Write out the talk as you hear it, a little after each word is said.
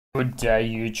Good day,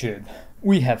 YouTube.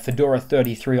 We have Fedora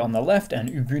 33 on the left and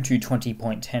Ubuntu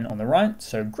 20.10 on the right,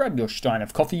 so grab your stein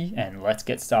of coffee and let's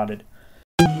get started.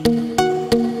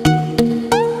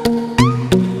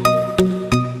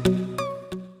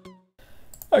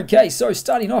 Okay, so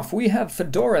starting off, we have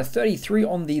Fedora 33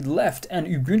 on the left and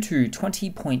Ubuntu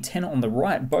 20.10 on the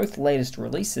right, both latest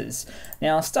releases.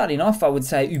 Now, starting off, I would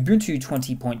say Ubuntu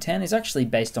 20.10 is actually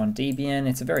based on Debian.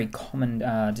 It's a very common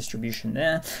distribution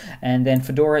there. And then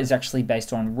Fedora is actually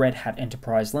based on Red Hat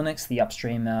Enterprise Linux, the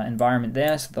upstream environment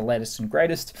there, so the latest and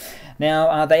greatest.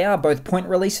 Now, they are both point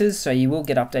releases, so you will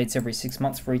get updates every 6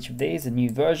 months for each of these, a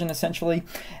new version essentially.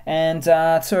 And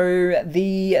so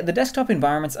the desktop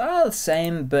environments are the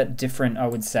same, but different, I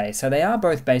would say. So they are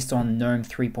both based on GNOME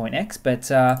 3.x, but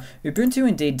Ubuntu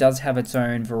indeed does have its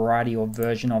own variety or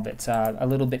version of it, a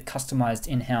little bit customized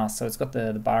in-house. So it's got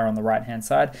the bar on the right-hand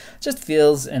side. Just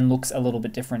feels and looks a little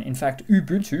bit different. In fact,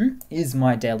 Ubuntu is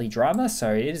my daily driver,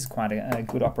 so it is quite a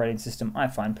good operating system, I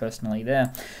find personally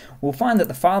there. We'll find that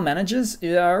the file managers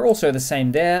are also the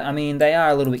same there. I mean, they are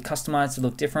a little bit customized to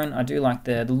look different. I do like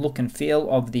the look and feel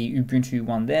of the Ubuntu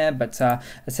one there, but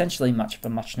essentially much of a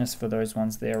muchness for those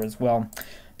ones there as well.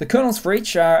 The kernels for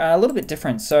each are a little bit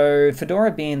different. So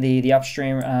Fedora being the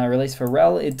upstream release for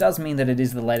RHEL, it does mean that it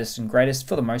is the latest and greatest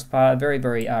for the most part. Very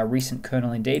recent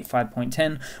kernel indeed,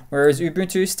 5.10, whereas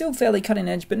Ubuntu is still fairly cutting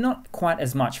edge, but not quite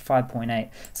as much, 5.8.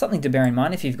 Something to bear in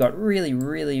mind if you've got really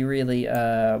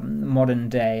modern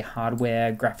day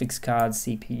hardware, graphics cards,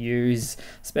 CPUs,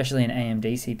 especially an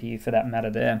AMD CPU for that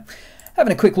matter there.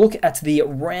 Having a quick look at the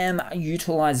RAM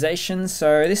utilization.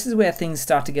 So this is where things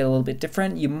start to get a little bit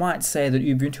different. You might say that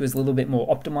Ubuntu is a little bit more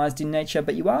optimized in nature,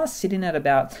 but you are sitting at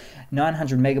about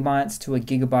 900 megabytes to a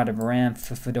gigabyte of RAM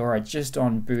for Fedora just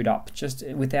on boot up, just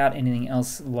without anything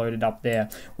else loaded up there.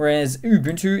 Whereas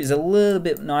Ubuntu is a little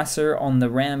bit nicer on the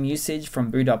RAM usage from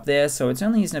boot up there. So it's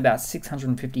only using about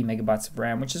 650 megabytes of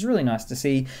RAM, which is really nice to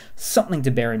see. Something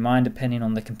to bear in mind depending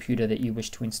on the computer that you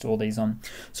wish to install these on.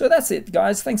 So that's it,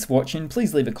 guys. Thanks for watching.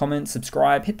 Please leave a comment,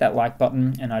 subscribe, hit that like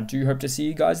button, and I do hope to see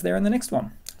you guys there in the next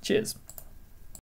one. Cheers.